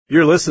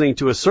You're listening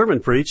to a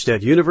sermon preached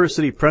at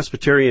University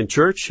Presbyterian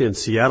Church in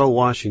Seattle,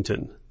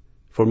 Washington.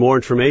 For more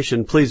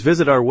information, please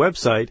visit our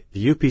website,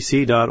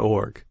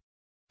 upc.org.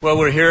 Well,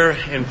 we're here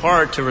in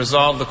part to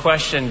resolve the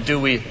question, do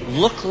we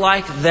look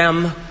like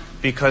them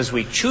because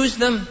we choose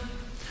them?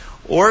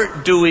 Or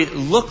do we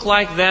look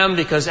like them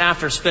because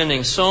after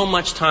spending so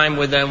much time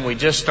with them, we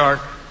just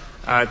start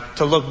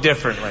to look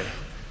differently?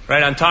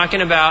 Right? I'm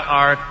talking about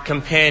our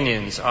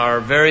companions, our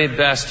very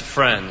best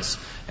friends.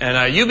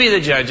 And you be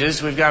the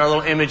judges. We've got a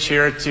little image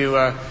here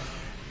to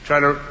try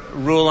to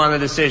rule on the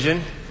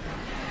decision.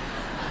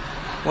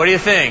 What do you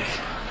think?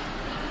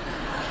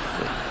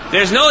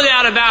 There's no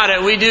doubt about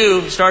it. We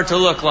do start to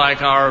look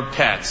like our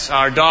pets,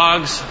 our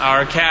dogs,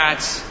 our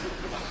cats,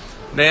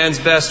 man's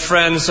best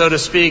friends, so to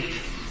speak.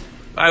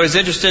 I was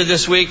interested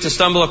this week to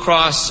stumble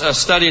across a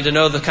study to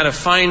know the kind of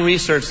fine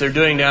research they're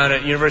doing down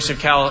at University of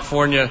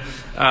California,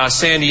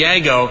 San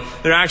Diego.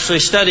 They're actually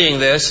studying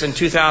this in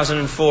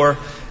 2004.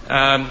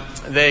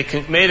 They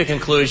made a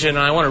conclusion, and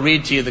I want to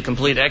read to you the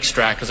complete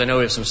extract because I know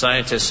we have some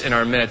scientists in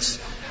our midst.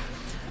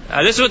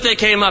 This is what they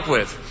came up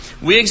with.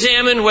 We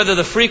examined whether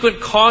the frequent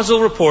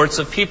causal reports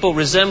of people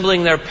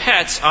resembling their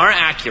pets are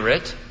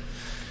accurate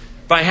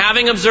by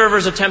having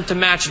observers attempt to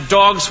match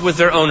dogs with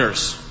their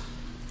owners.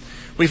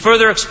 We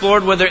further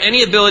explored whether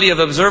any ability of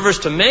observers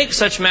to make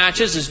such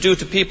matches is due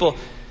to people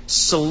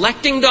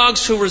selecting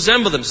dogs who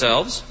resemble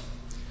themselves,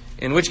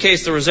 in which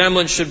case the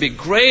resemblance should be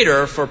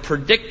greater for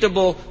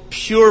predictable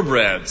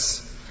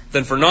purebreds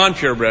than for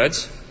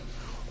non-purebreds,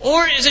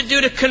 or is it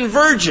due to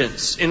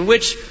convergence, in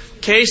which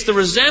case the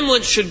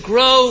resemblance should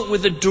grow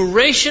with the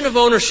duration of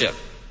ownership.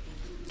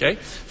 Okay?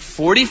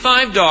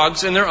 45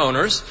 dogs and their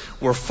owners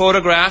were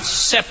photographed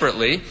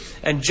separately,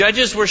 and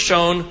judges were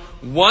shown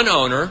one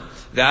owner,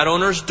 that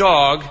owner's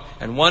dog,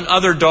 and one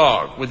other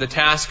dog, with the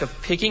task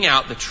of picking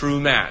out the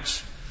true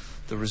match.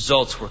 The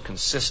results were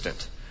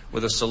consistent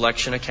with a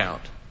selection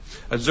account.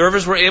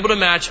 Observers were able to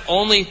match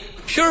only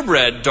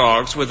purebred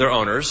dogs with their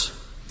owners,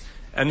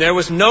 and there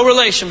was no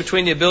relation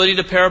between the ability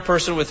to pair a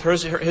person with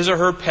his or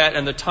her pet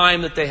and the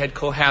time that they had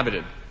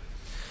cohabited.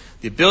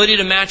 The ability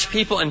to match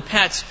people and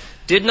pets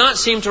did not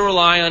seem to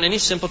rely on any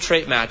simple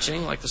trait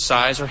matching, like the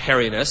size or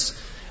hairiness.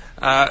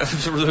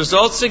 The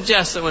results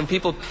suggest that when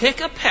people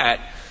pick a pet,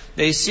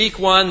 they seek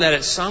one that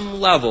at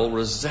some level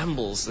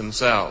resembles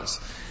themselves.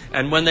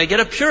 And when they get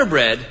a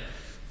purebred,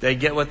 they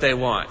get what they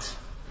want.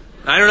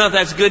 I don't know if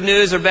that's good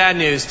news or bad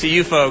news to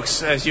you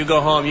folks. As you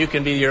go home, you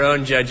can be your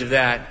own judge of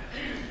that.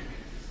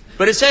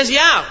 But it says,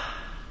 yeah,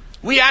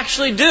 we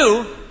actually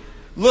do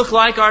look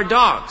like our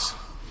dogs.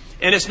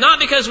 And it's not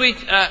because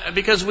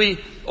we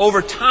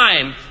over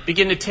time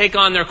begin to take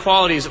on their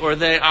qualities or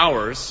they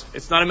ours.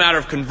 It's not a matter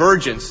of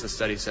convergence, the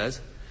study says.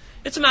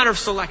 It's a matter of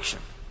selection.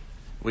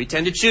 We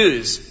tend to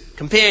choose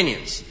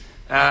companions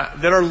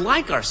that are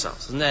like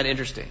ourselves. Isn't that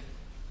interesting?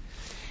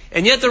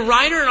 And yet the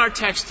writer in our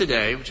text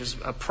today, which is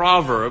a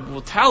proverb,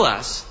 will tell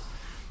us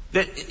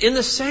that in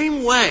the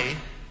same way,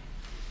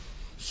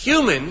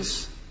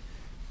 humans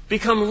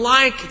become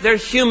like their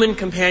human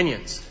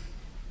companions.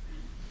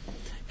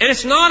 And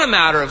it's not a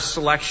matter of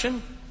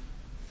selection.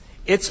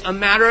 It's a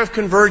matter of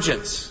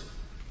convergence.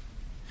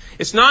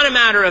 It's not a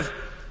matter of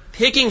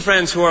picking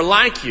friends who are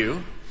like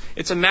you.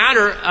 It's a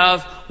matter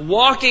of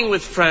walking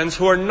with friends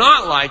who are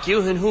not like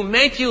you and who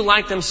make you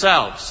like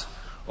themselves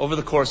over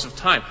the course of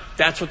time.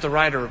 That's what the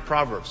writer of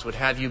Proverbs would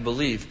have you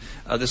believe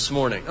this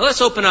morning. Now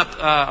let's open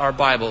up our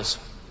Bibles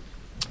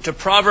to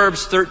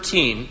Proverbs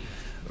 13,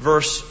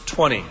 verse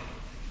 20.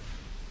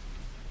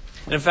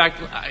 And in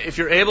fact, if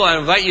you're able, I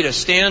invite you to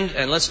stand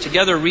and let's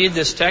together read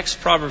this text,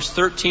 Proverbs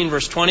 13,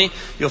 verse 20.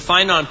 You'll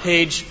find on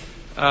page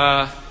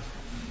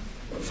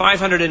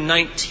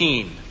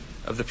 519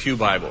 of the Pew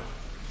Bible.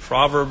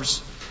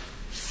 Proverbs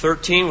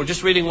 13, we're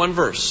just reading one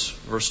verse,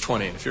 verse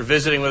 20. If you're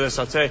visiting with us,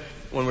 I'll say,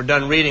 when we're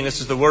done reading, this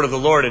is the word of the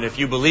Lord, and if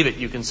you believe it,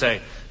 you can say,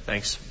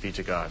 thanks be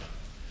to God.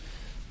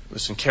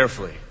 Listen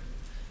carefully.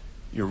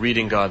 You're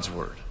reading God's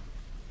word.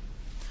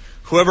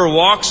 Whoever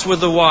walks with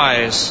the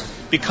wise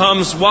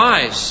becomes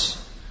wise,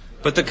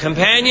 but the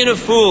companion of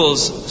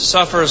fools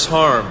suffers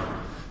harm.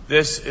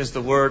 This is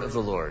the word of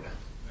the Lord.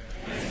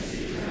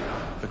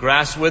 The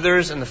grass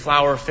withers and the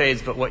flower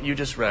fades, but what you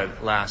just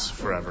read lasts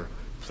forever.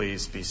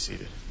 Please be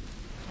seated.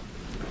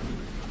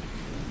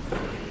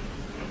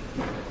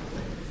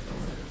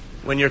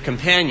 When your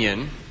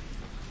companion,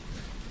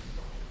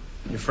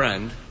 your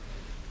friend,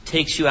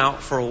 takes you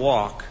out for a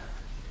walk,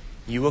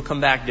 you will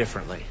come back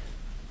differently.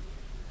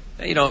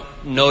 Now, you don't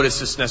notice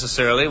this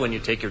necessarily when you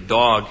take your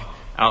dog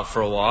out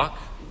for a walk,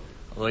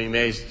 although you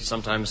may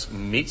sometimes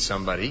meet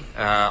somebody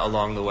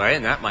along the way,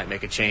 and that might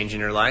make a change in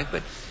your life.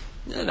 But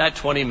that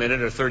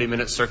 20-minute or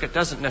 30-minute circuit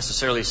doesn't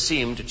necessarily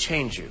seem to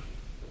change you.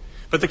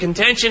 But the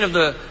contention of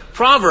the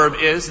proverb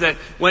is that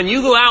when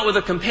you go out with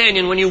a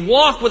companion, when you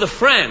walk with a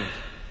friend,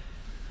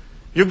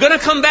 you're going to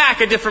come back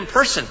a different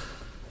person.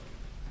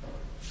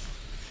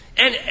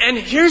 And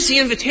here's the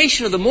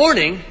invitation of the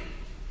morning.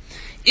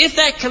 If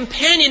that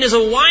companion is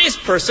a wise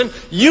person,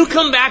 you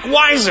come back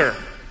wiser.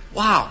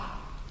 Wow.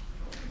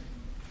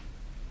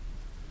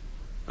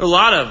 There are a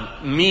lot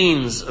of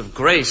means of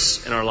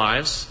grace in our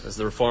lives, as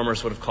the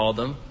Reformers would have called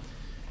them.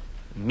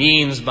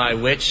 Means by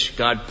which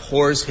God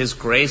pours His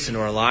grace into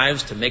our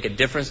lives to make a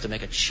difference, to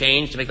make a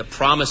change, to make the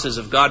promises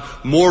of God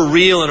more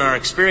real in our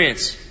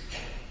experience.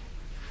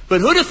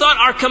 But who'd have thought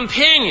our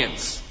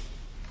companions,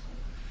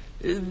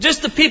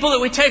 just the people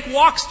that we take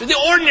walks to, the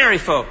ordinary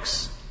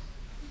folks,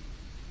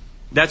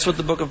 that's what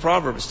the book of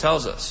Proverbs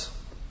tells us.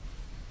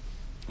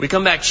 We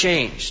come back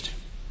changed.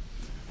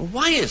 Well,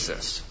 why is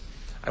this?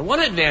 I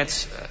want to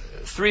advance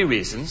 3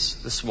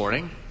 reasons this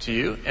morning to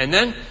you, and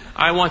then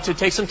I want to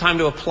take some time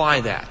to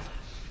apply that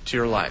to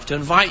your life, to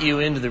invite you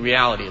into the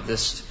reality of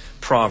this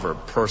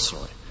proverb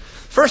personally.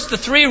 First, the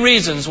 3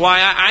 reasons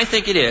why I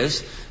think it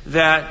is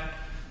that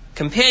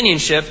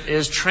companionship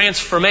is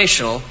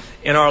transformational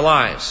in our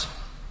lives.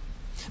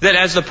 That,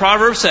 as the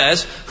proverb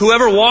says,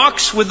 whoever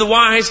walks with the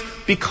wise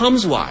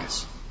becomes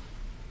wise.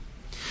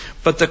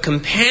 But the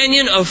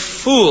companion of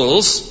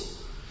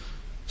fools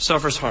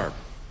suffers harm.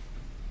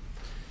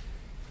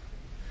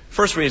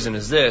 First reason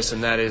is this,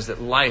 and that is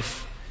that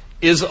life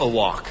is a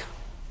walk.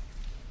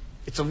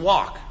 It's a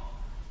walk.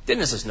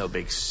 This is no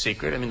big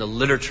secret. I mean, the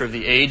literature of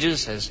the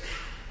ages has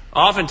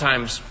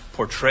oftentimes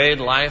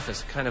portrayed life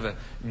as kind of a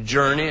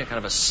journey, a kind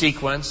of a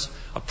sequence,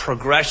 a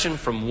progression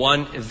from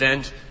one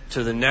event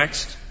to the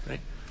next. Right?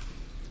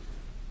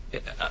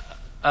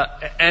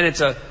 And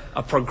it's a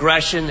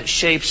progression that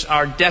shapes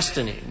our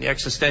destiny. The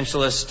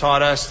existentialists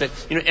taught us that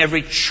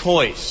every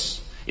choice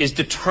is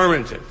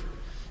determinative.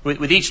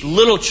 With each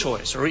little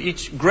choice or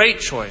each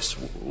great choice,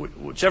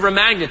 whichever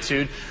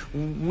magnitude,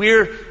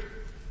 we're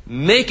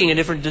making a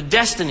different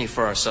destiny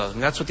for ourselves.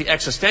 And that's what the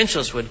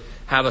existentialists would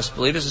have us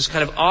believe. This is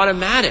kind of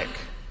automatic.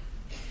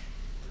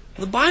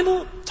 The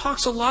Bible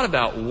talks a lot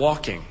about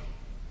walking.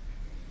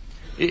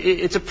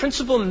 It's a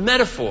principal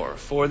metaphor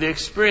for the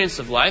experience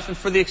of life and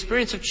for the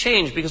experience of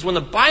change. Because when the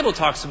Bible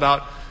talks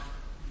about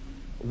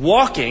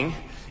walking,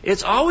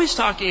 it's always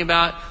talking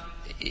about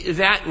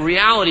that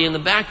reality in the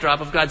backdrop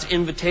of God's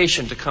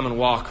invitation to come and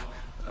walk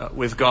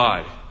with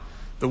God.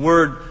 The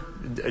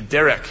word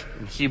derek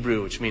in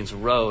Hebrew, which means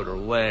road or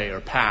way or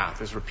path,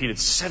 is repeated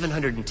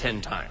 710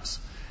 times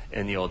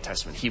in the Old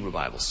Testament Hebrew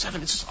Bible. It's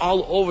just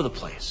all over the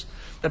place.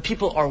 That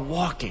people are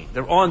walking.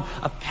 They're on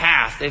a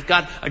path. They've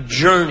got a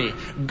journey.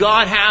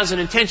 God has an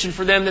intention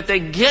for them that they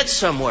get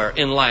somewhere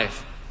in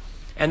life.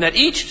 And that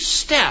each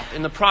step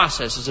in the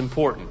process is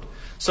important.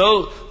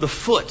 So the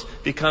foot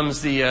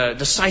becomes the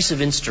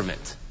decisive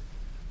instrument.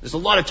 There's a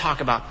lot of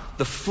talk about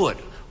the foot.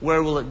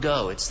 Where will it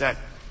go? It's that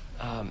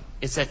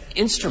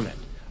instrument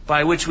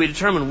by which we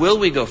determine, will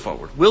we go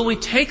forward? Will we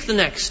take the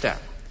next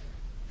step?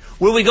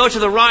 Will we go to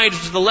the right or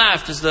to the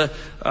left? As the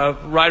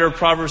writer of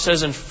Proverbs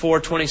says in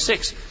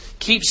 4:26,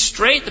 keep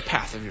straight the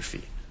path of your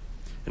feet,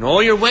 and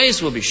all your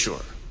ways will be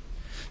sure.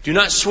 Do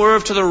not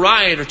swerve to the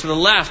right or to the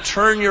left.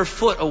 Turn your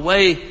foot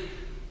away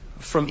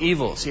from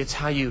evil. See, it's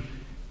how you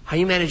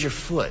manage your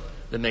foot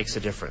that makes a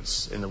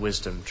difference in the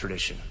wisdom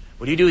tradition.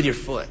 What do you do with your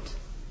foot?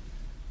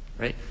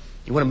 Right?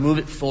 You want to move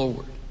it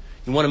forward.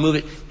 You want to move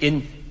it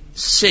in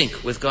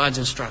sync with God's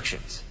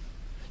instructions.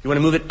 You want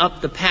to move it up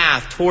the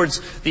path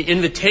towards the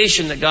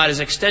invitation that God has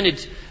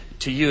extended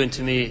to you and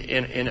to me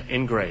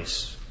in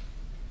grace.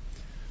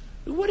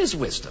 What is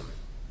wisdom?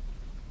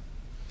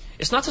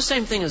 It's not the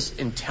same thing as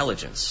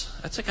intelligence.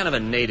 That's a kind of a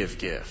native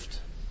gift.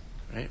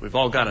 Right? We've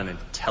all got an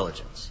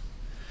intelligence.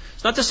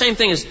 It's not the same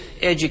thing as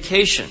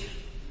education.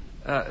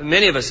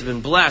 Many of us have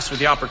been blessed with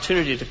the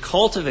opportunity to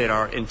cultivate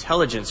our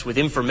intelligence with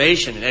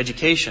information and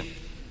education.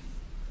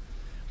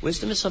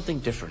 Wisdom is something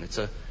different. It's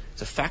a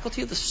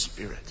faculty of the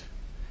Spirit.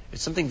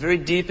 It's something very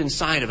deep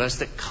inside of us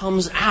that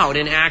comes out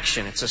in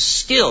action. It's a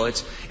skill.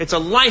 It's a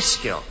life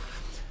skill.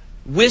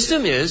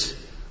 Wisdom is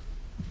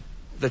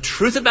the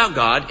truth about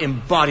God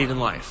embodied in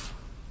life.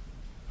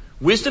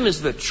 Wisdom is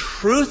the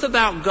truth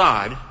about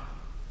God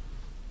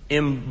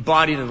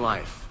embodied in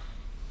life.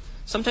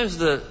 Sometimes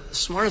the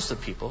smartest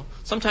of people,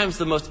 sometimes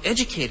the most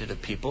educated of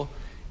people,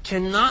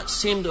 cannot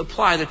seem to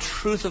apply the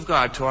truth of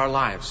God to our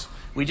lives.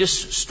 We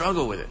just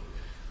struggle with it.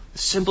 The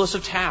simplest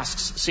of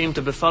tasks seem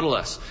to befuddle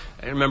us.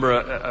 I remember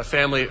a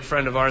family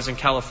friend of ours in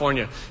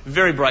California,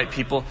 very bright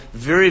people,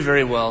 very,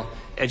 very well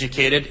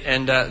educated,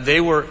 and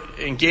they were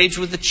engaged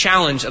with the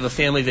challenge of a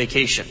family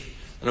vacation.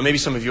 I know maybe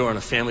some of you are on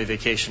a family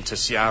vacation to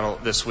Seattle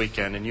this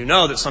weekend, and you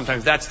know that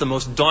sometimes that's the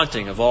most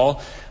daunting of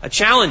all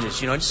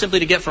challenges. Just simply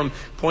to get from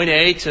point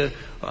A to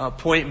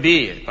point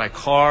B by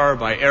car,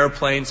 by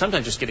airplane.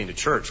 Sometimes just getting to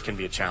church can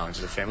be a challenge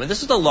as a family.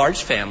 This is a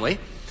large family,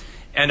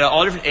 and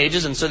all different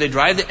ages, and so they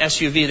drive the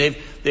SUV.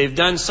 They've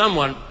done.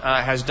 Someone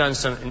has done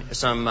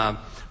some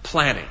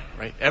planning.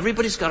 Right?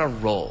 Everybody's got a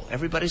role.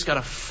 Everybody's got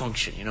a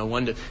function.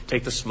 One to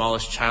take the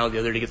smallest child, the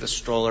other to get the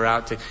stroller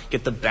out, to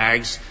get the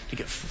bags, to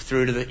get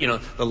through to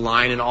the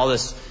line and all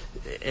this.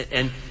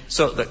 And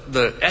so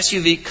the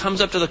SUV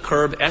comes up to the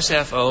curb,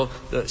 SFO,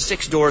 the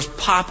 6 doors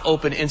pop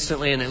open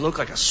instantly, and they look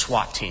like a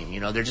SWAT team.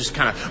 They're just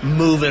kind of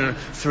moving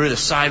through the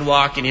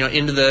sidewalk and,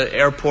 into the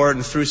airport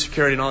and through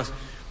security and all this.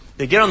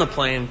 They get on the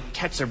plane,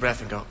 catch their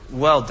breath and go,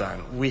 well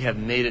done. We have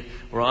made it.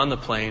 We're on the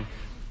plane.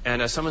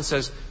 And someone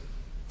says,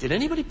 "Did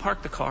anybody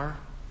park the car?"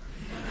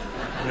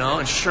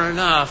 And sure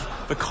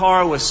enough, the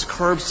car was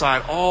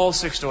curbside, all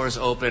 6 doors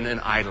open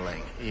and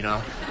idling.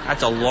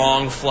 That's a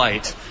long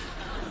flight.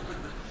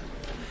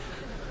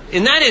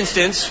 In that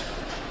instance,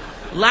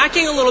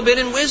 lacking a little bit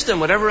in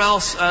wisdom, whatever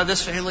else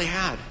this family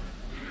had.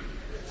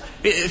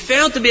 It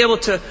failed to be able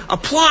to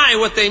apply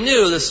what they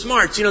knew, the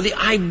smarts, the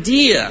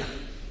idea,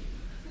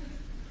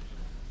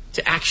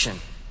 to action,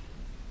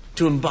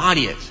 to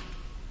embody it.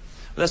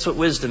 That's what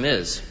wisdom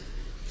is.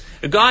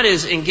 God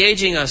is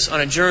engaging us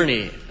on a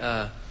journey,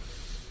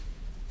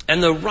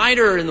 and the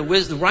writers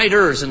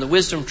in the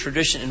wisdom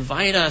tradition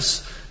invite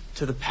us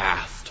to the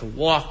path, to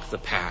walk the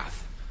path.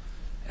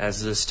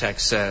 As this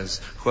text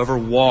says, whoever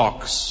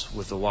walks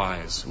with the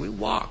wise. We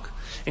walk.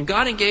 And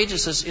God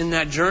engages us in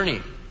that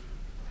journey.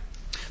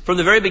 From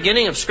the very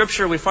beginning of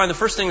Scripture, we find the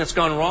first thing that's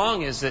gone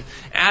wrong is that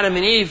Adam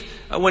and Eve,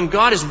 when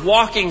God is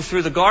walking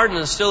through the garden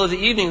in the still of the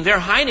evening, they're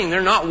hiding.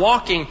 They're not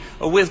walking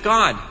with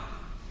God.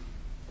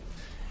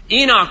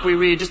 Enoch, we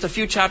read just a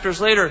few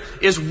chapters later,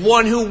 is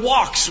one who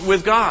walks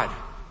with God.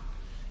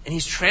 And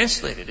he's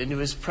translated into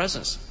His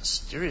presence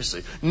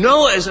mysteriously.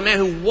 Noah is a man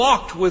who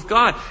walked with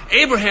God.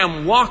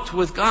 Abraham walked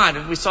with God.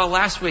 And we saw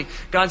last week,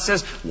 God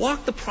says,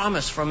 walk the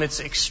promise from its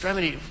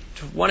extremity,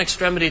 to one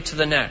extremity to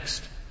the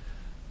next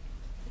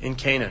in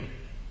Canaan.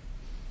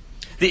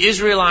 The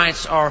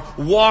Israelites are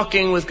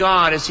walking with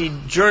God as He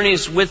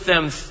journeys with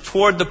them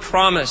toward the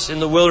promise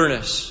in the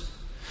wilderness.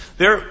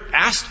 They're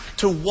asked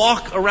to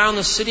walk around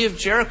the city of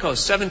Jericho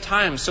 7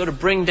 times, so to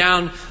bring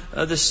down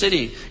the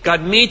city.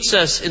 God meets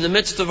us in the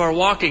midst of our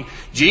walking.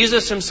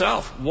 Jesus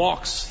Himself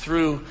walks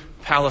through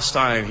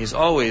Palestine. He's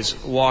always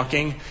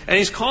walking. And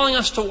He's calling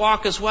us to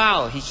walk as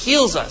well. He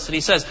heals us. And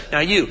He says, now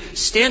you,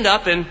 stand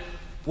up and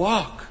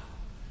walk.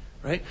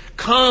 Right?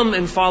 Come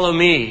and follow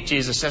me,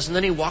 Jesus says. And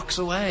then He walks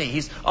away.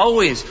 He's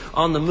always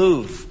on the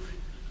move.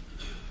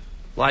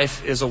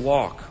 Life is a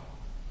walk.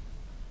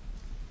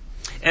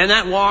 And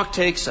that walk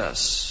takes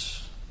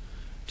us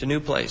to new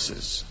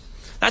places.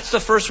 That's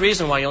the first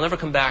reason why you'll never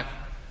come back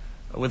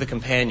with a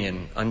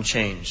companion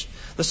unchanged.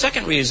 The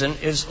second reason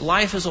is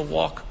life is a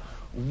walk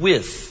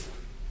with.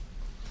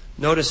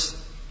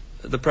 Notice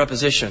the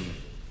preposition.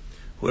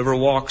 Whoever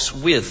walks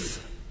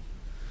with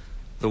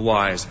the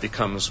wise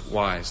becomes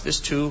wise. This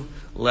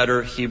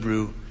 2-letter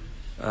Hebrew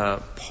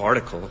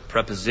particle,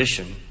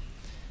 preposition,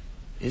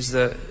 it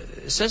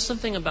says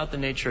something about the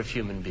nature of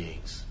human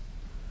beings.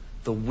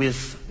 The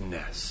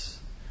withness.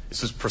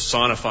 This is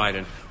personified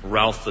in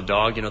Ralph the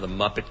dog, the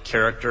Muppet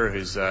character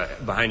who's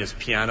behind his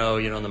piano,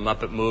 in the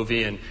Muppet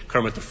movie, and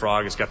Kermit the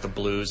Frog has got the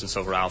blues, and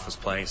so Ralph is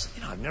playing. He says,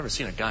 I've never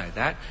seen a guy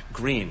that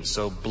green,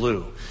 so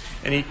blue.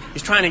 And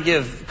he's trying to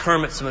give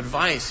Kermit some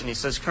advice, and he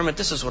says, Kermit,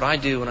 this is what I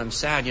do when I'm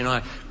sad.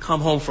 I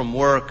come home from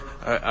work,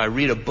 I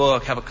read a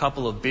book, have a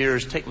couple of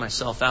beers, take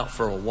myself out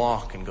for a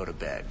walk, and go to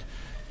bed.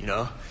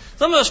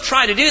 Some of us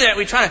try to do that.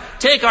 We try to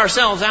take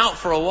ourselves out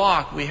for a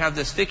walk. We have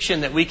this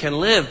fiction that we can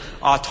live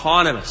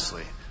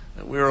autonomously,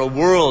 that we're a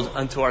world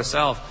unto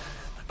ourselves.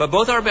 But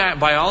both our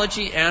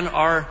biology and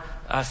our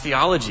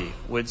theology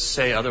would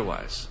say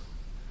otherwise.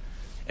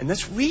 And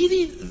that's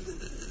really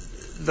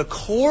the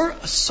core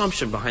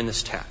assumption behind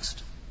this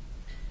text.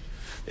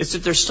 It's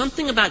that there's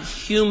something about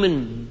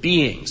human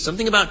beings,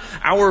 something about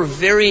our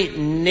very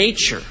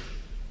nature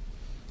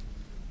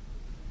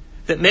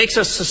that makes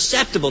us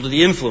susceptible to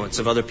the influence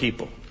of other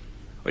people.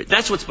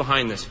 That's what's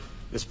behind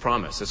this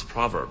promise, this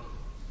proverb.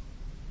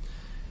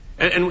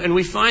 And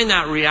we find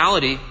that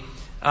reality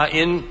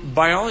in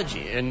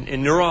biology,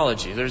 in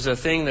neurology. There's a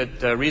thing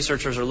that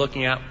researchers are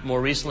looking at more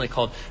recently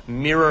called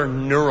mirror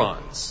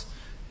neurons.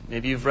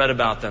 Maybe you've read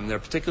about them. They're a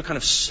particular kind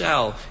of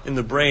cell in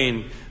the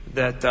brain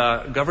that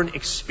govern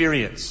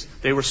experience.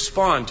 They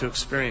respond to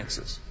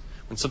experiences.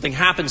 When something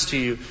happens to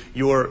you,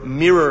 your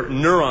mirror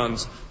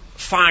neurons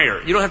fire.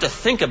 You don't have to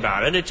think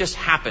about it. It just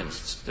happens.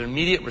 It's an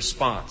immediate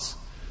response.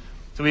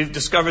 So we've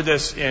discovered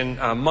this in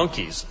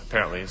monkeys,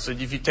 apparently. So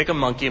if you take a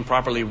monkey and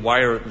properly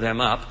wire them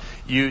up,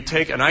 you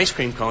take an ice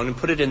cream cone and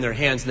put it in their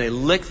hands, and they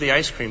lick the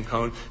ice cream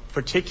cone.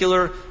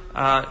 Particular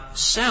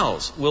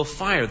cells will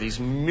fire these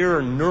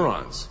mirror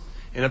neurons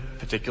in a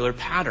particular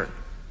pattern.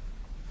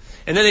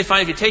 And then they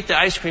find if you take the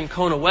ice cream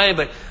cone away,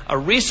 but a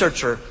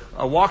researcher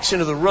walks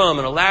into the room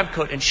in a lab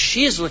coat, and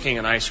she's licking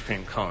an ice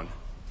cream cone,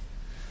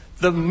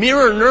 the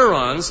mirror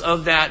neurons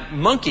of that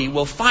monkey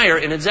will fire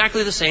in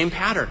exactly the same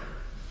pattern.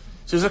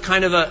 So there's a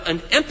kind of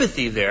an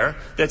empathy there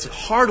that's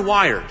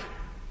hardwired.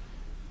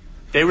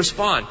 They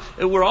respond.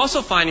 We're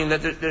also finding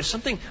that there's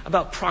something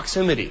about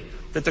proximity,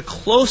 that the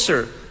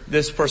closer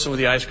this person with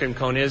the ice cream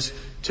cone is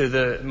to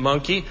the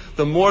monkey,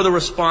 the more the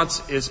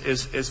response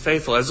is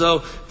faithful, as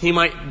though he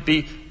might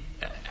be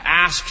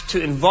asked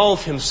to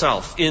involve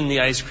himself in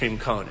the ice cream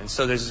cone. And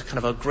so there's kind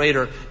of a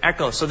greater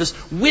echo. So this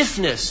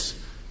withness,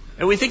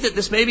 and we think that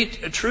this may be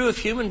true of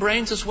human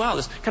brains as well,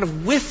 this kind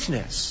of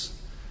withness.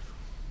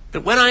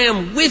 That when I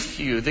am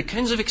with you, the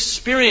kinds of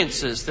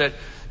experiences that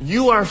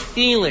you are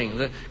feeling,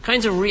 the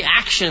kinds of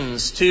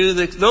reactions to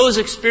those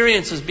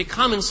experiences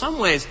become in some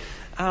ways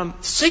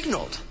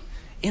signaled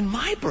in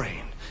my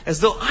brain, as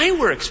though I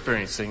were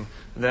experiencing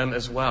them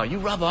as well. You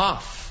rub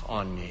off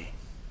on me.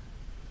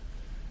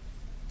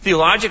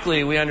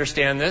 Theologically, we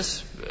understand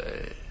this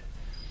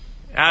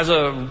as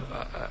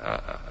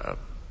a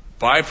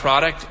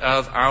byproduct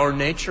of our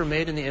nature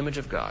made in the image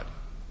of God.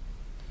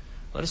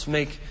 Let us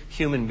make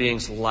human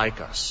beings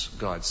like us,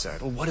 God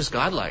said. Well, what is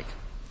God like?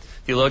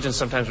 Theologians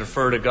sometimes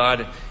refer to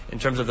God in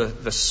terms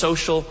of the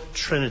social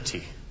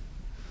trinity.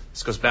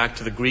 This goes back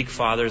to the Greek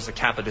fathers, the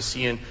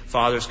Cappadocian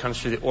fathers,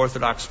 comes through the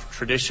Orthodox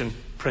tradition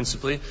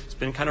principally. It's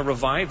been kind of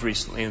revived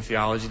recently in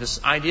theology.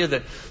 This idea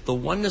that the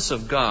oneness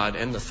of God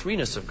and the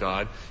threeness of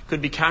God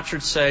could be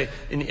captured, say,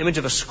 in the image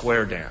of a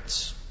square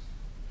dance.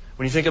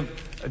 When you think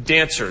of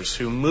dancers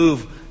who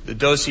move the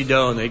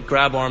do-si-do and they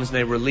grab arms and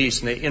they release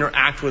and they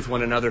interact with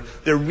one another,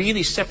 they're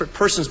really separate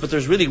persons, but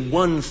there's really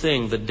one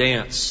thing, the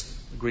dance.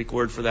 The Greek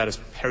word for that is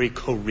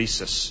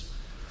perichoresis.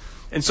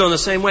 And so in the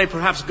same way,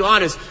 perhaps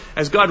God is,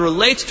 as God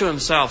relates to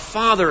Himself,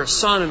 Father,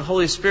 Son, and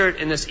Holy Spirit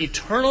in this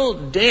eternal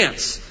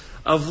dance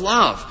of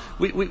love,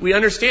 we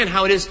understand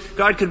how it is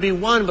God could be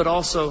one but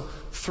also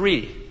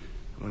three.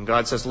 When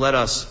God says, let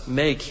us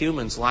make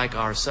humans like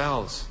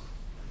ourselves,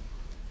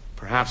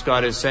 perhaps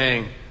God is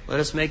saying,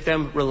 let us make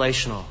them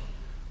relational.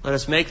 Let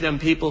us make them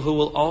people who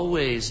will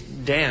always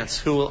dance,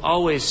 who will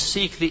always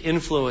seek the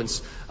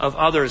influence of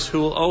others,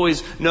 who will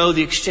always know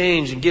the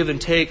exchange and give and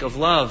take of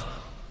love.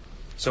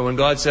 So when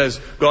God says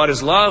God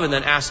is love and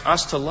then asks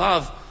us to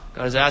love,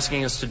 God is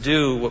asking us to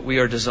do what we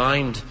are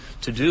designed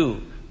to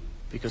do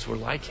because we're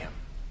like Him.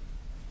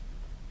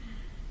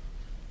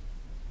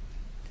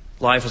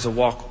 Life is a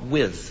walk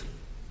with.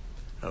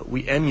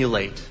 We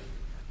emulate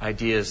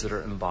ideas that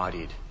are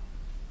embodied.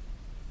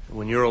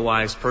 When you're a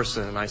wise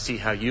person and I see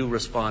how you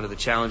respond to the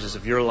challenges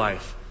of your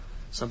life,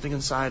 something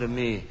inside of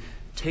me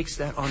takes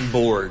that on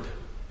board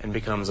and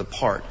becomes a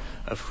part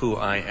of who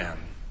I am.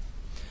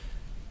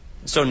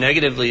 So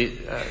negatively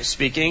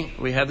speaking,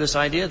 we have this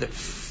idea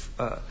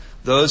that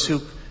those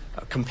who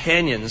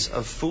companions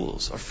of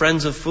fools or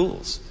friends of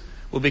fools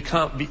will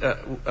come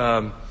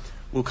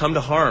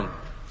to harm.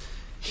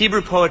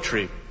 Hebrew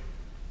poetry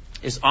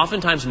is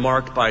oftentimes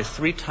marked by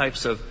three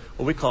types of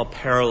what we call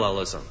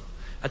parallelism.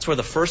 That's where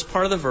the first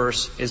part of the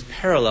verse is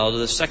parallel to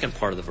the second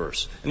part of the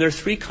verse. And there are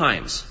three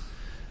kinds.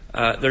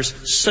 There's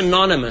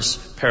synonymous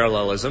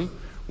parallelism,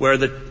 where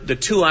the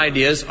two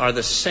ideas are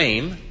the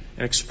same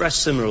and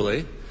expressed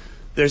similarly.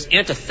 There's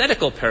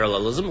antithetical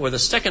parallelism, where the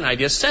second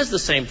idea says the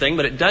same thing,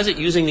 but it does it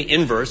using the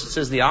inverse. It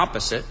says the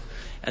opposite.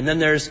 And then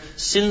there's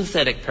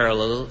synthetic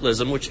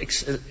parallelism,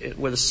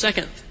 where the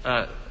second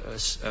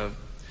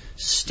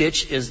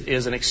stitch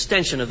is an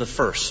extension of the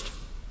first.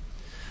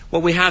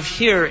 What we have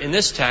here in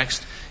this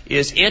text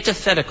is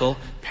antithetical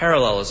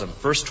parallelism.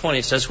 Verse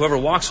 20 says, whoever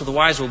walks with the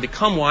wise will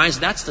become wise.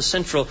 That's the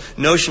central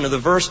notion of the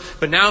verse.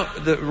 But now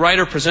the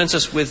writer presents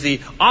us with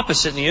the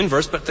opposite in the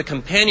inverse, but the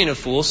companion of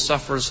fools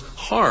suffers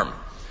harm.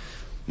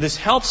 This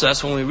helps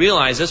us when we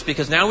realize this,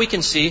 because now we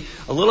can see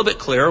a little bit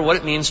clearer what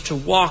it means to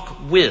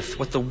walk with,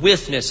 what the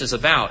withness is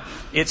about.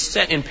 It's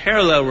set in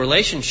parallel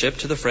relationship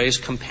to the phrase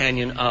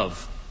companion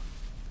of.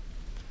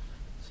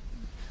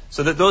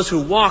 So that those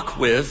who walk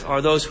with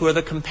are those who are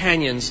the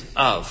companions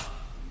of.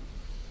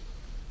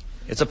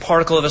 It's a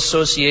particle of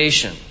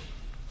association,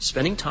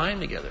 spending time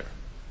together,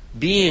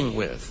 being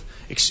with,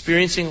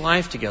 experiencing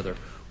life together,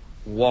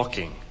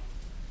 walking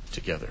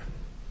together.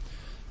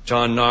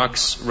 John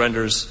Knox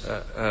renders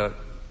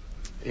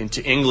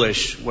into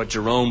English what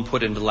Jerome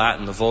put into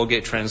Latin, the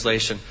Vulgate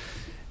translation.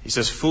 He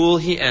says, fool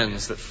he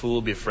ends, that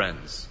fool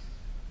befriends.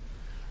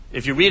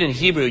 If you read in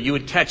Hebrew, you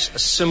would catch a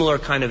similar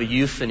kind of a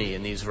euphony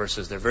in these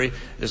verses.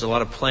 There's a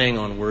lot of playing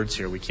on words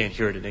here. We can't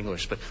hear it in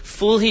English. But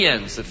fool he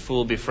ends, that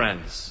fool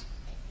befriends.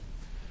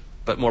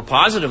 But more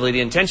positively,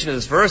 the intention of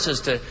this verse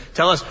is to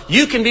tell us,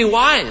 you can be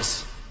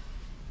wise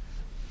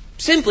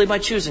simply by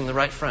choosing the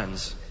right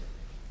friends.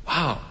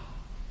 Wow.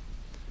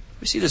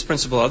 We see this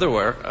principle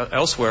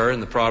elsewhere in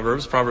the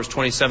Proverbs. Proverbs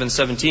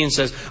 27:17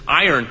 says,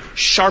 iron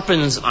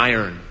sharpens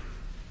iron.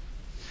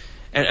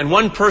 And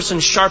one person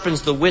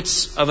sharpens the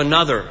wits of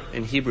another.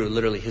 In Hebrew,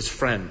 literally, his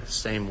friend,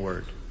 same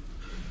word.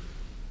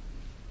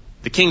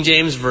 The King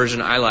James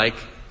Version I like,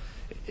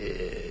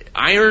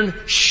 iron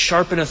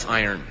sharpeneth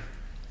iron.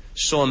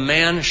 So a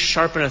man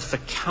sharpeneth the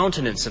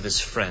countenance of his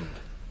friend.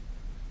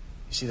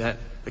 You see that?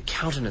 The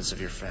countenance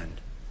of your friend.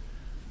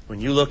 When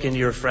you look into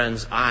your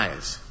friend's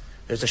eyes,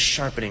 there's a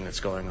sharpening that's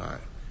going on.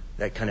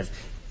 That kind of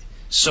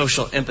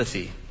social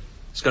empathy.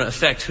 It's going to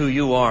affect who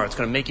you are. It's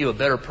going to make you a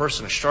better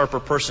person, a sharper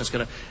person. It's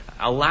going to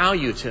allow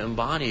you to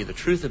embody the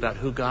truth about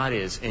who God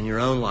is in your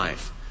own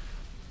life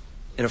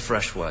in a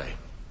fresh way.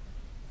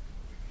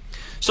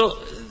 So,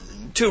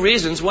 two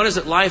reasons. One is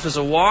that life is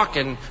a walk,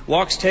 and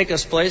walks take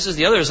us places.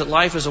 The other is that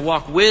life is a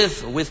walk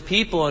with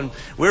people, and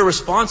we're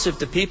responsive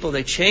to people.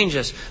 They change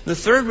us. The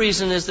third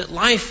reason is that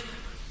life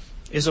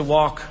is a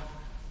walk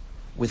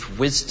with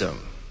wisdom.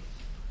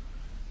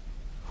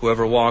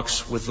 Whoever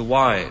walks with the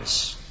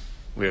wise,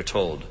 we are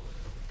told,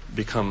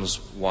 becomes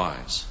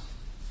wise.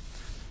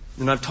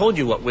 And I've told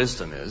you what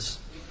wisdom is.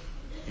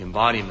 The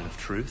embodiment of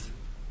truth.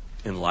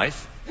 in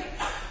life.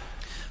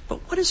 But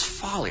what is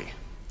folly,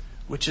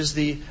 which is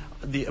the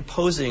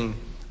opposing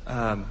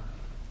dyad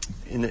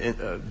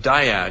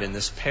in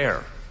this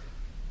pair?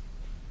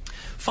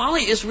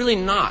 Folly is really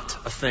not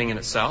a thing in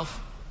itself.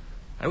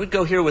 I would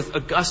go here with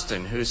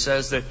Augustine, who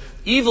says that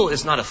evil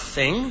is not a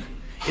thing,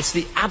 it's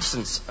the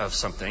absence of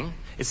something.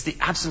 It's the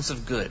absence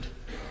of good.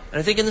 And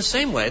I think in the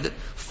same way that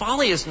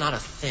folly is not a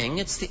thing,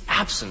 it's the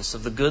absence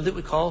of the good that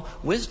we call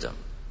wisdom.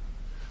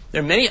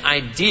 There are many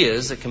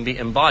ideas that can be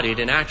embodied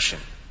in action.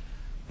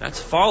 That's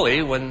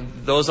folly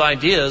when those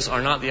ideas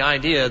are not the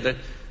idea that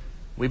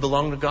we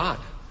belong to God,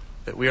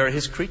 that we are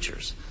His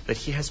creatures, that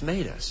He has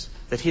made us,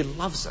 that He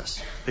loves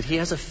us, that He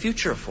has a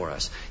future for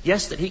us.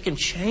 Yes, that He can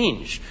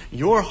change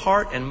your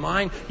heart and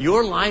mind,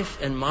 your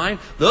life and mine.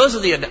 Those are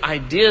the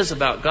ideas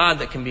about God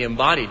that can be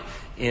embodied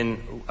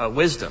in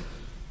wisdom.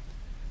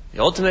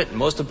 The ultimate and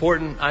most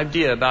important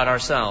idea about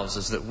ourselves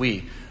is that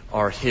we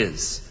are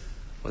His,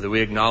 whether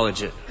we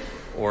acknowledge it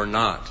or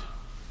not.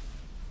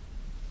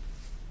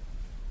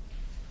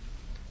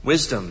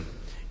 Wisdom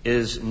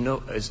is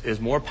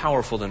more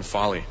powerful than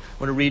folly. I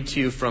want to read to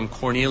you from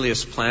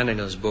Cornelius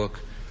Plantinga's book,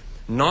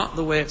 Not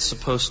the Way It's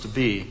Supposed to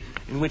Be,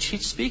 in which he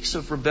speaks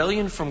of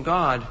rebellion from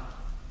God,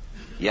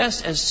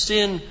 yes, as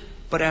sin,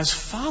 but as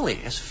folly,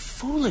 as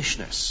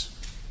foolishness.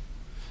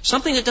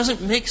 Something that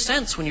doesn't make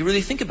sense when you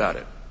really think about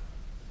it.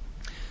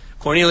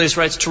 Cornelius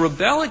writes, to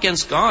rebel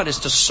against God is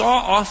to saw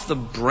off the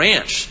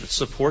branch that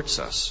supports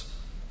us.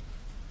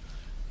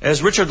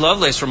 As Richard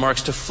Lovelace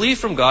remarks, to flee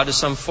from God to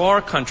some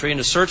far country and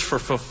to search for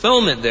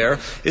fulfillment there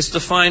is to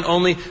find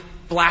only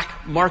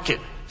black market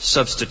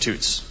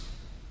substitutes.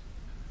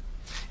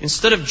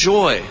 Instead of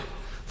joy,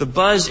 the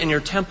buzz in your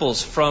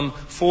temples from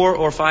 4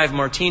 or 5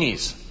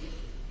 martinis.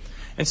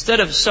 Instead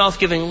of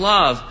self-giving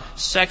love,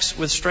 sex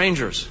with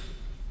strangers.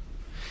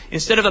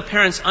 Instead of a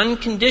parent's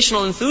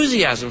unconditional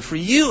enthusiasm for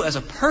you as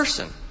a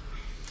person,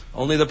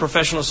 only the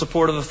professional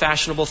support of a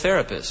fashionable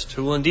therapist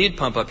who will indeed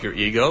pump up your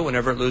ego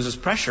whenever it loses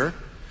pressure,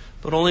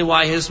 but only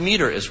while his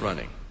meter is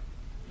running.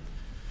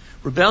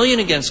 Rebellion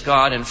against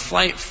God and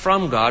flight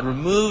from God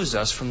removes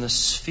us from the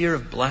sphere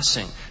of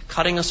blessing,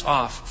 cutting us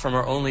off from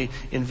our only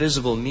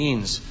invisible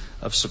means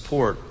of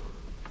support.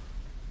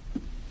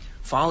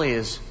 Folly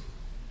is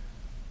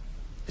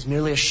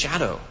merely a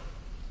shadow.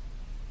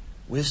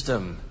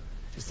 Wisdom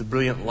is the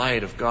brilliant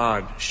light of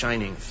God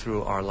shining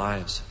through our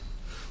lives.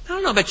 I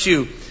don't know about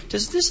you.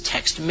 Does this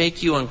text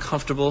make you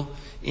uncomfortable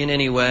in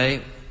any way?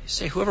 You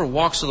say, whoever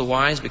walks with the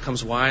wise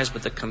becomes wise,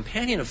 but the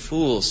companion of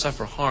fools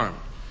suffer harm.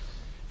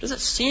 Does it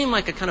seem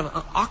like a kind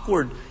of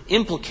awkward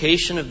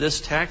implication of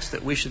this text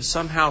that we should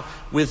somehow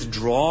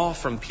withdraw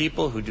from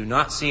people who do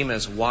not seem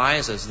as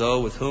wise as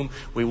those with whom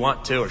we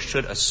want to or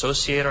should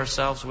associate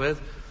ourselves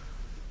with?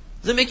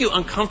 Does it make you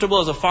uncomfortable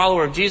as a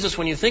follower of Jesus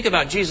when you think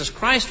about Jesus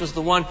Christ was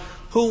the one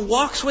who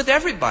walks with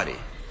everybody?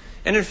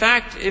 And in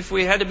fact, if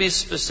we had to be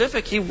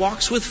specific, He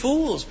walks with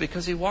fools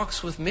because He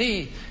walks with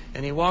me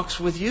and He walks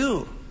with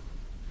you.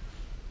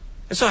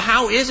 And so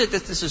how is it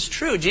that this is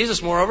true?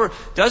 Jesus, moreover,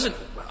 doesn't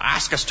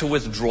ask us to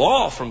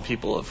withdraw from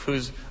people of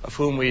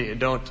whom we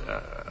don't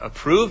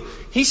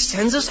approve. He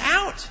sends us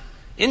out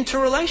into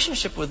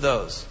relationship with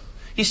those.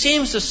 He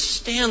seems to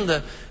stand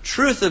the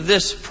truth of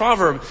this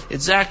proverb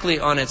exactly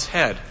on its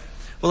head.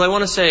 Well, I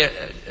want to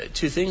say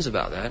 2 things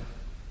about that.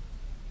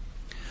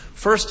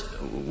 First,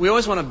 we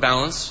always want to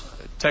balance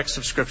texts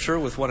of Scripture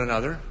with one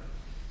another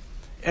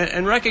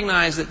and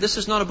recognize that this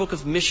is not a book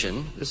of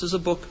mission. This is a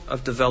book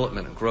of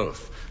development and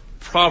growth.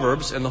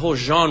 Proverbs and the whole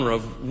genre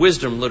of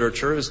wisdom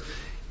literature is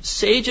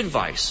sage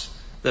advice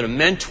that a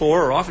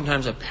mentor or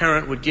oftentimes a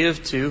parent would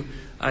give to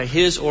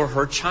his or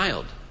her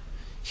child.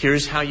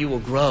 Here's how you will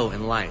grow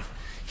in life.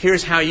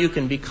 Here's how you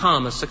can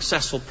become a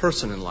successful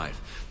person in life.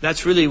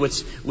 That's really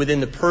what's within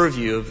the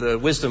purview of the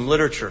wisdom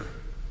literature.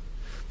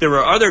 There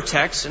are other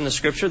texts in the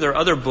Scripture, there are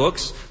other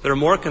books that are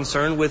more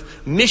concerned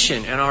with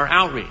mission and our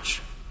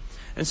outreach.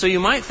 And so you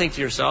might think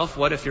to yourself,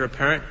 what if you're a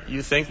parent,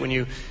 you think when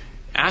you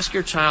ask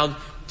your child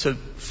to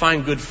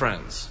find good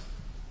friends,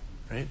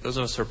 right? Those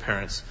of us who are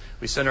parents,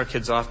 we send our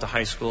kids off to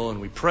high school and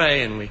we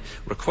pray and we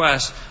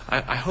request,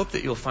 I hope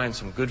that you'll find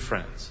some good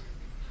friends.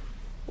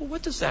 Well,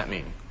 what does that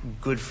mean,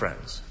 good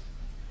friends?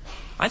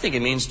 I think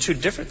it means 2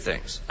 different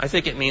things. I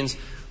think it means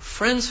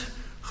friends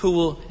who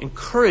will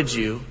encourage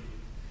you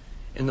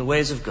in the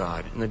ways of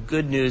God, in the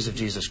good news of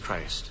Jesus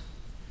Christ.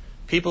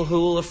 People who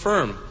will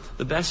affirm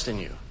the best in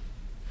you.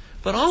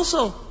 But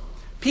also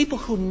people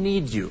who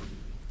need you.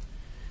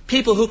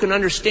 People who can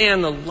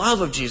understand the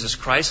love of Jesus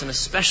Christ in a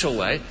special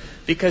way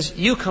because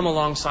you come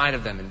alongside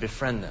of them and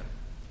befriend them.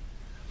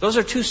 Those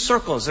are 2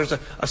 circles. There's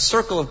a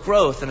circle of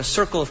growth and a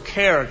circle of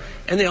care,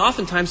 and they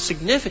oftentimes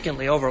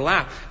significantly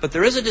overlap. But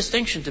there is a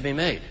distinction to be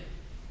made.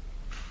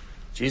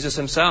 Jesus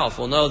Himself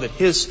will know that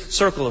His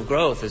circle of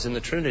growth is in the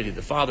Trinity,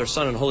 the Father,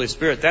 Son, and Holy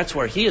Spirit. That's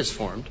where He is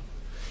formed.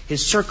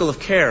 His circle of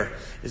care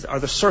are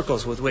the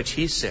circles with which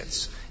He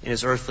sits in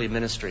His earthly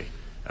ministry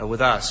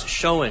with us,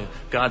 showing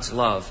God's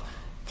love,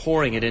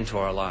 pouring it into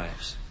our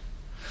lives.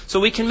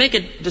 So we can make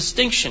a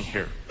distinction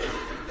here.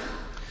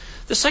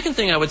 The second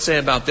thing I would say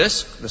about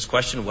this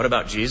question, what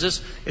about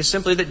Jesus, is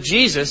simply that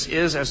Jesus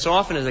is, as so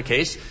often is the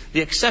case,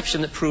 the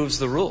exception that proves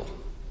the rule.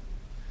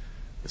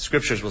 The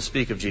Scriptures will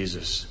speak of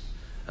Jesus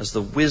as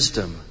the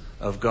wisdom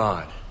of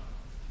God.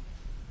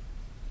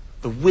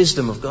 The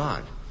wisdom of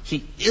God.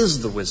 He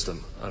is the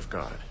wisdom of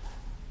God.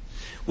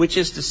 Which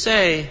is to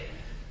say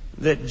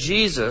that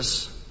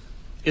Jesus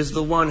is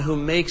the one who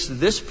makes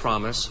this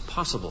promise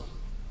possible.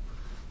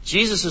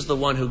 Jesus is the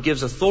one who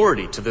gives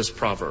authority to this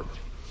proverb.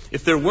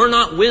 If there were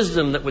not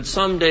wisdom that would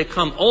someday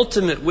come,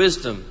 ultimate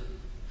wisdom,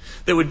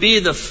 that would be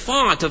the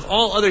font of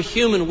all other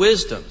human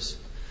wisdoms,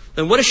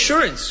 then what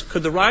assurance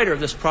could the writer of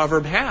this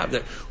proverb have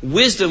that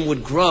wisdom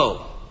would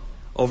grow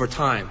over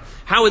time?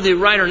 How would the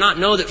writer not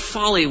know that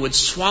folly would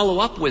swallow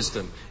up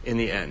wisdom in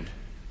the end?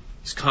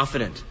 He's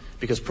confident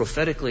because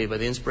prophetically, by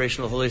the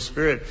inspiration of the Holy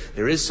Spirit,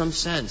 there is some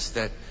sense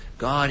that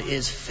God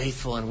is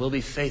faithful and will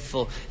be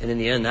faithful, and in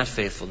the end that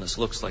faithfulness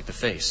looks like the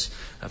face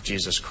of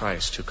Jesus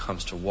Christ, who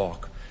comes to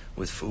walk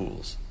with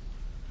fools.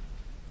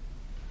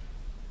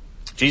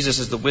 Jesus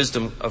is the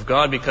wisdom of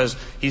God because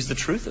He's the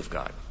truth of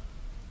God.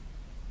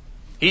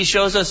 He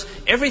shows us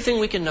everything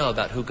we can know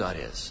about who God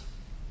is.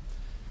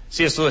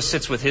 C.S. Lewis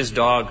sits with his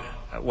dog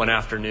one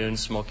afternoon,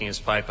 smoking his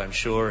pipe, I'm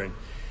sure,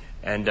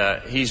 and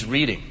he's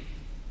reading.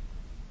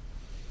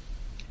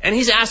 And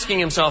he's asking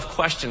himself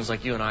questions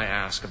like you and I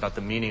ask about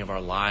the meaning of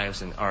our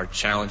lives and our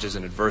challenges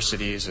and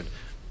adversities, and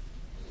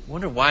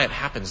wonder why it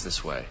happens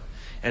this way.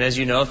 And as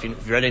you know, if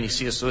you've read any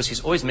C.S. Lewis,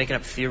 he's always making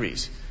up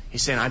theories.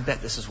 He's saying, I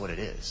bet this is what it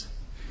is.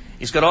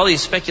 He's got all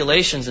these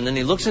speculations, and then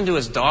he looks into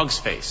his dog's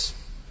face.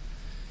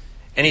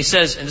 And he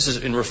says, and this is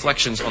in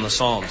Reflections on the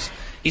Psalms,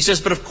 he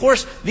says, but of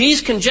course,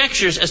 these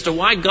conjectures as to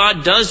why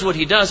God does what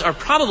He does are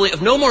probably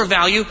of no more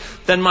value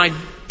than my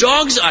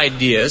dog's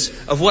ideas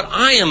of what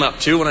I am up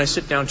to when I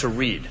sit down to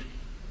read.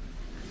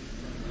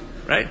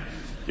 Right?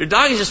 Your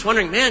dog is just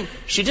wondering, man,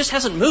 she just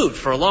hasn't moved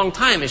for a long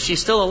time. Is she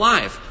still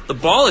alive? The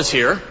ball is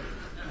here.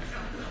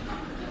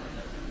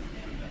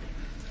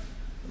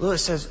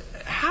 Lewis says,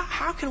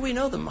 how can we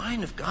know the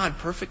mind of God,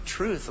 perfect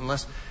truth,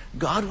 unless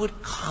God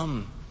would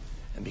come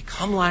and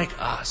become like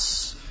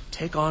us,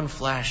 take on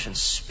flesh and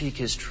speak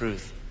His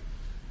truth?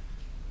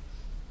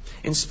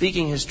 In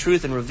speaking His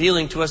truth and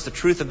revealing to us the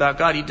truth about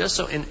God, He does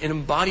so in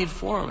embodied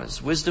form,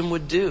 as wisdom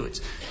would do.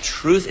 It's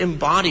truth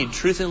embodied,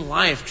 truth in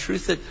life,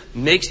 truth that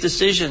makes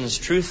decisions,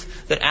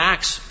 truth that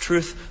acts,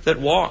 truth that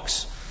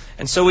walks.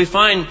 And so we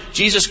find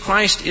Jesus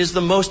Christ is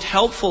the most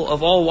helpful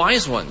of all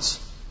wise ones.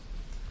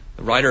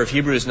 The writer of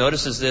Hebrews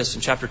notices this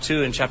in chapter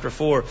 2 and chapter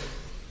 4.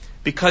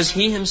 Because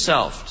He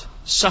Himself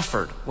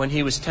suffered when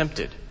He was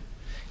tempted,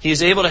 He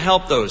is able to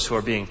help those who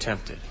are being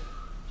tempted.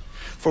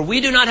 For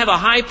we do not have a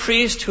high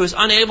priest who is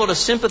unable to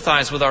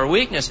sympathize with our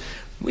weakness.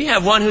 We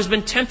have one who's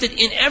been tempted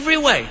in every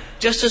way,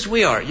 just as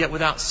we are, yet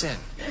without sin.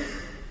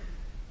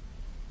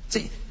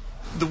 See,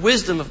 the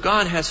wisdom of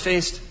God has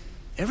faced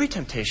every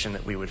temptation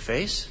that we would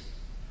face,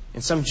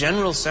 in some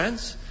general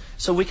sense,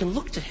 so we can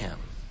look to Him.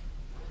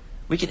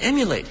 We can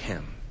emulate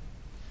Him.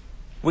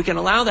 We can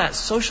allow that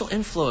social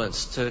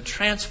influence to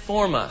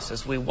transform us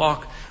as we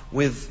walk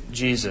with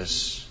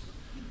Jesus.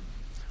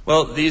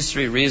 Well, these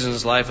three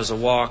reasons, life is a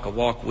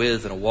walk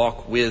with, and a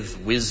walk with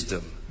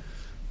wisdom,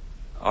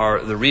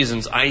 are the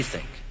reasons I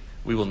think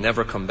we will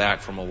never come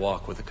back from a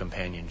walk with a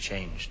companion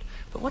changed.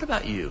 But what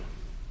about you?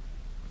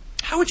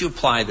 How would you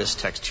apply this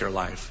text to your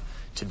life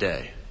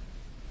today?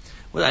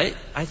 Well,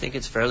 I think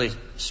it's fairly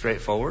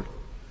straightforward.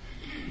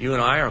 You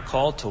and I are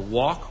called to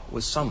walk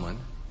with someone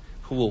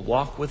who will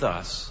walk with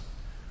us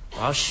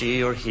while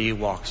she or he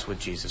walks with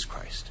Jesus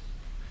Christ.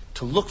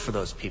 To look for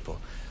those people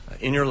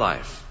in your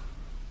life.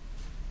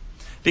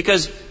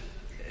 Because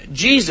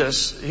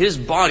Jesus, His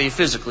body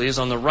physically, is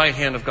on the right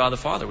hand of God the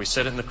Father. We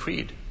said it in the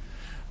Creed.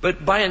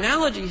 But by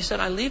analogy, He said,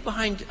 I leave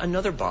behind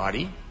another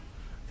body,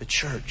 the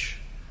church,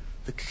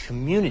 the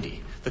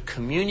community, the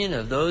communion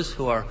of those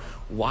who are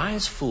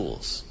wise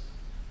fools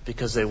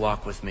because they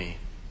walk with me.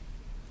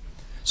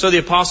 So the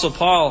Apostle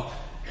Paul,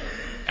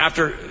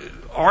 after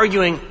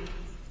arguing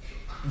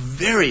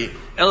very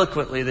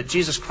eloquently that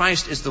Jesus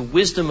Christ is the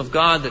wisdom of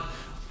God, that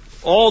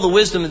all the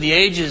wisdom of the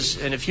ages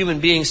and of human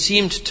beings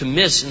seemed to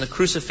miss in the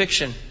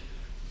crucifixion,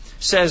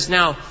 says,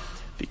 now,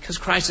 because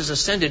Christ has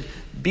ascended,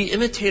 be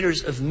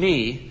imitators of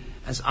me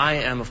as I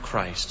am of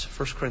Christ.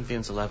 1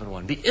 Corinthians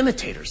 11:1. Be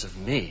imitators of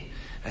me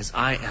as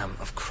I am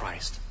of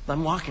Christ.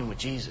 I'm walking with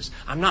Jesus.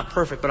 I'm not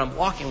perfect, but I'm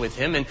walking with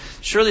Him, and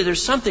surely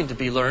there's something to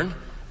be learned.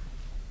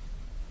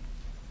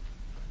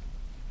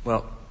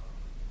 Well,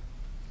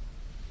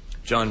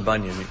 John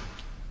Bunyan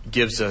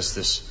gives us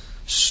this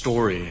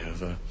story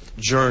of a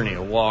journey,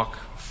 a walk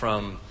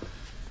from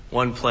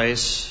one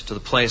place to the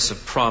place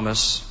of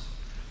promise.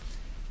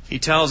 He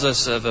tells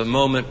us of a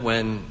moment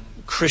when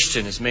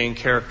Christian, his main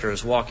character,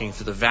 is walking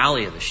through the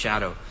valley of the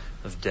shadow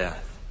of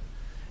death.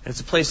 And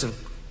it's a place of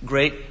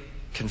great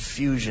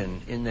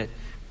confusion in that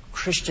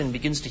Christian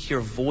begins to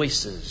hear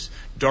voices,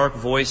 dark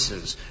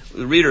voices.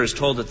 The reader is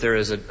told that there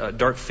is a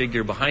dark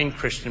figure behind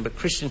Christian, but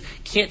Christian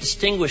can't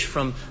distinguish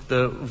from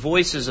the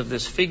voices of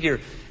this figure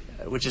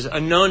which is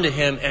unknown to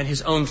him, and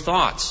his own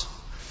thoughts.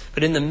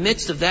 But in the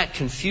midst of that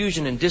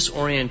confusion and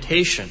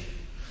disorientation,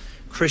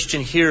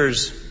 Christian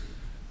hears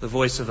the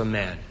voice of a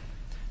man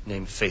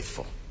named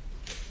Faithful.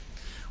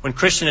 When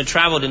Christian had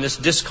traveled in this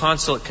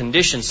disconsolate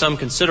condition some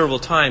considerable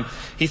time,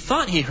 he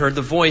thought he heard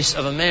the voice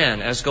of a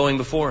man as going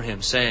before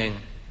him,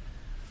 saying,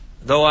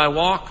 "Though I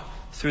walk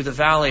through the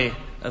valley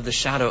of the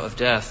shadow of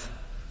death,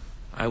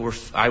 I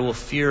will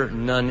fear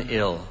none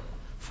ill,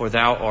 for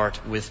thou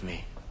art with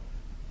me."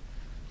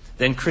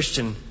 Then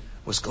Christian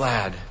was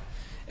glad,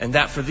 and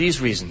that for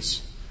these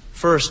reasons.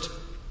 First,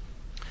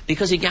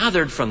 because he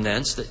gathered from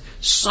thence that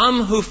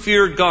some who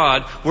feared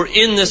God were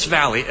in this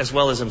valley as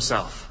well as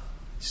himself.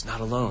 He's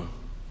not alone.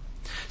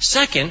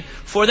 Second,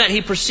 for that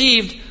he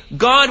perceived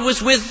God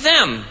was with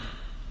them,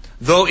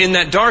 though in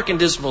that dark and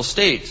dismal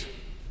state.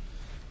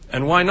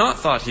 And why not,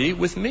 thought he,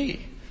 with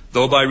me?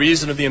 Though by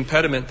reason of the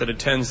impediment that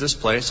attends this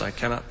place, I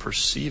cannot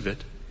perceive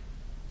it.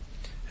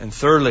 And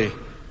thirdly,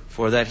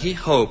 for that he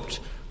hoped,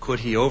 could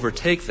he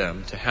overtake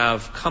them, to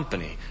have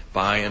company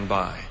by and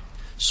by.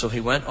 So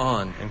he went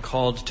on and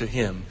called to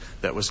him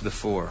that was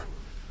before,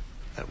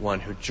 that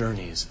one who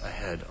journeys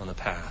ahead on the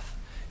path,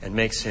 and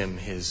makes him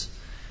his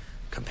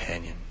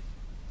companion.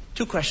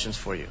 2 questions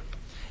for you.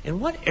 In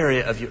what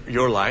area of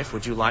your life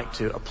would you like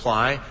to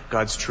apply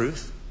God's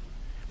truth?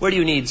 Where do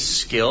you need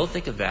skill?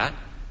 Think of that.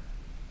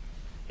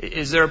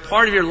 Is there a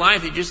part of your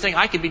life that you just think,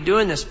 I could be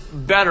doing this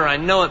better, I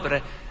know it,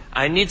 but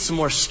I need some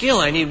more skill,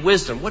 I need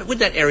wisdom? What would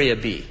that area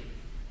be?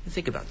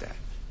 Think about that.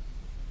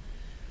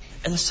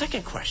 And the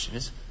second question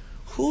is,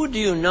 who do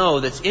you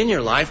know that's in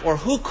your life, or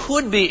who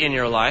could be in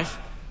your life,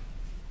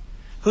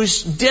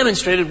 who's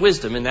demonstrated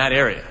wisdom in that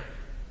area?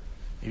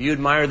 Maybe you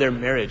admire their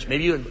marriage.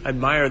 Maybe you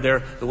admire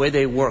the way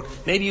they work.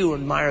 Maybe you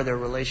admire their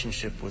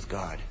relationship with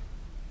God.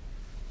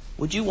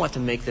 Would you want to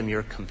make them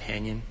your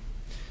companion?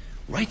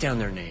 Write down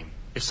their name.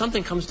 If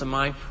something comes to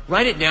mind,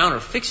 write it down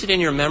or fix it in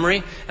your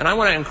memory. And I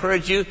want to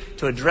encourage you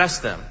to address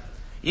them.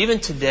 Even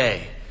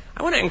today,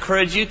 I want to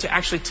encourage you to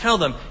actually tell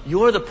them,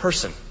 you're the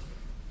person.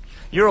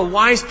 You're a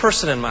wise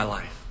person in my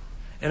life.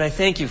 And I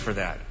thank you for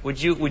that.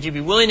 Would you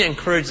be willing to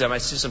encourage them? I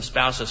see some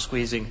spouses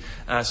squeezing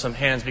some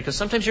hands, because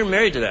sometimes you're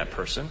married to that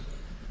person.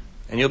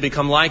 And you'll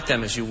become like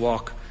them as you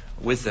walk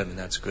with them, and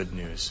that's good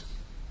news.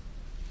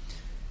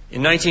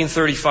 In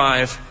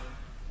 1935,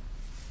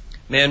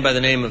 a man by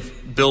the name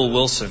of Bill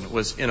Wilson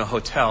was in a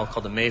hotel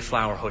called the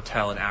Mayflower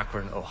Hotel in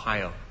Akron,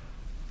 Ohio.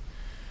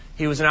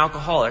 He was an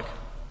alcoholic,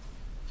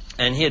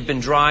 and he had been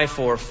dry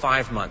for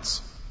 5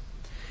 months.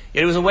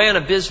 Yet he was away on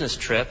a business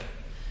trip. It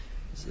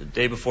was the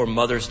day before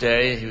Mother's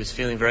Day. He was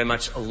feeling very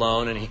much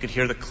alone, and he could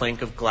hear the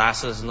clink of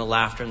glasses and the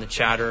laughter and the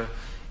chatter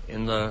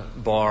in the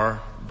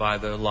bar by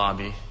the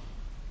lobby.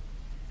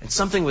 And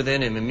something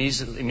within him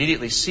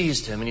immediately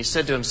seized him, and he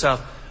said to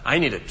himself, I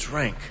need a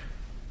drink.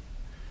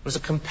 It was a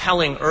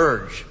compelling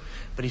urge,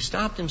 but he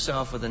stopped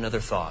himself with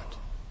another thought.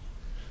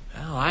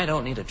 Well, I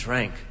don't need a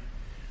drink.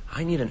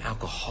 I need an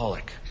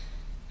alcoholic.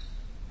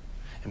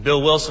 And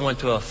Bill Wilson went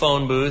to a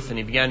phone booth, and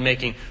he began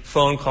making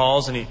phone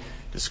calls, and he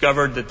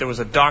discovered that there was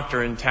a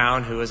doctor in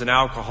town who was an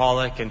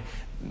alcoholic, and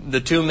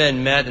the two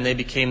men met, and they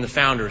became the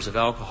founders of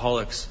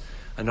Alcoholics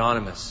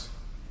Anonymous.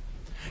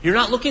 You're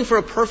not looking for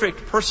a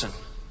perfect person.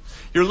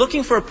 You're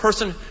looking for a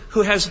person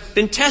who has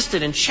been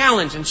tested and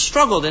challenged and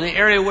struggled in the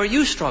area where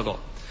you struggle,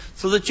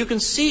 so that you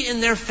can see in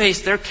their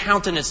face, their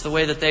countenance, the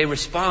way that they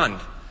respond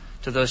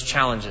to those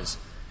challenges.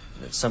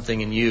 That something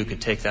in you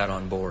could take that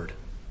on board.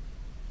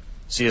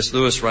 C.S.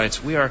 Lewis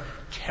writes, we are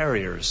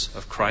carriers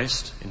of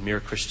Christ in mere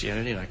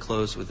Christianity. And I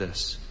close with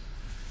this.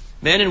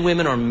 Men and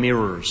women are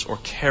mirrors or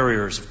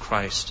carriers of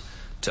Christ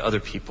to other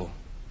people.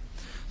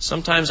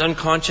 Sometimes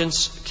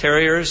unconscious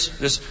carriers,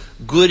 this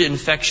good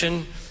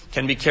infection,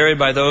 can be carried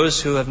by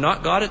those who have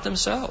not got it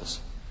themselves.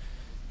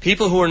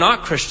 People who are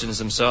not Christians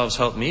themselves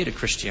help me to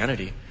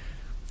Christianity.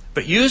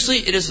 But usually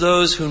it is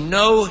those who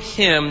know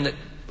Him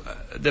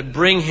that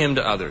bring Him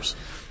to others.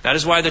 That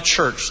is why the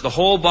church, the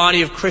whole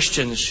body of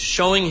Christians,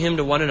 showing Him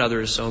to one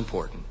another is so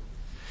important.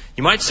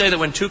 You might say that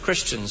when two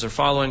Christians are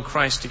following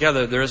Christ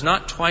together, there is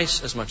not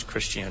twice as much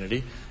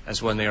Christianity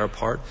as when they are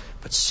apart,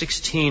 but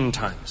 16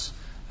 times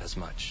as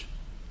much.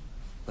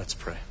 Let's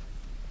pray.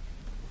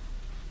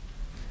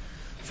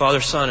 Father,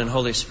 Son, and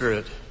Holy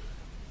Spirit,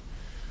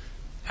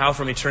 how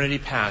from eternity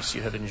past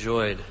you have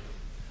enjoyed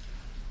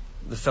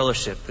the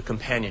fellowship, the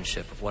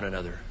companionship of one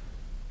another,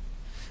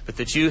 but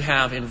that you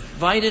have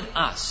invited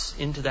us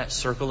into that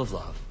circle of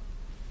love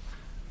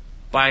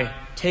by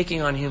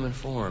taking on human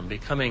form,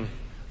 becoming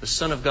the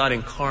Son of God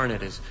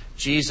incarnate as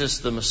Jesus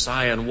the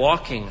Messiah, and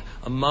walking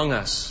among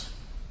us,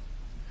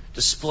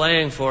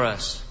 displaying for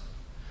us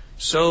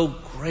so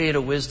great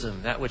a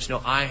wisdom, that which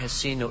no eye has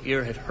seen, no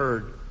ear had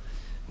heard.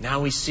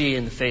 Now we see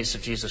in the face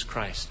of Jesus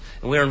Christ.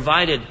 And we are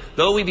invited,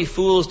 though we be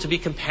fools, to be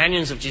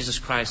companions of Jesus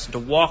Christ, and to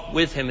walk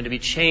with Him and to be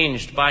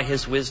changed by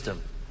His wisdom.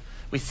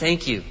 We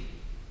thank you.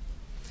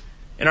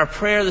 And our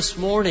prayer this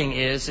morning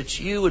is that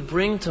you would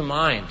bring to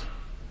mind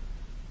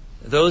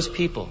those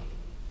people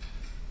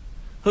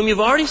whom you've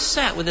already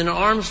set within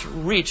arm's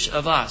reach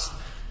of us,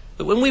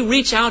 But when we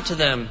reach out to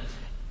them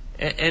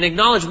and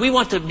acknowledge we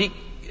want to be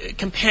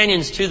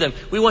companions to them,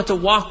 we want to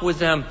walk with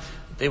them,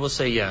 they will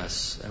say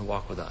yes and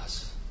walk with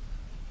us.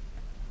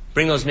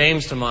 Bring those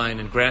names to mind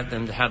and grant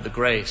them to have the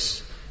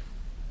grace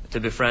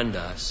to befriend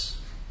us.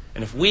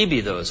 And if we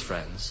be those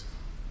friends,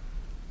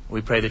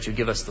 we pray that you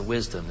give us the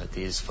wisdom that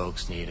these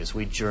folks need as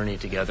we journey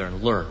together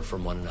and learn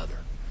from one another.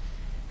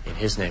 In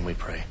His name we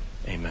pray.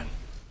 Amen.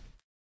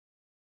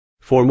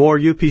 For more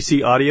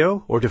UPC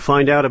audio or to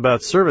find out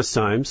about service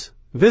times,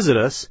 visit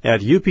us at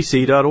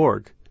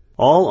upc.org.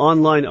 All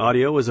online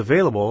audio is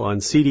available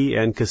on CD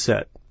and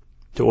cassette.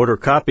 To order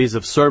copies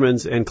of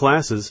sermons and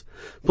classes,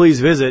 please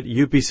visit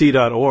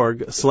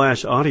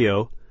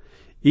upc.org/audio,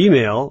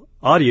 email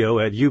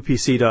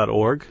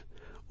audio@upc.org,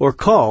 or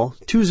call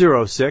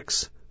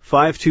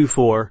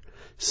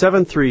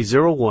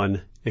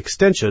 206-524-7301,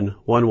 extension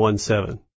 117.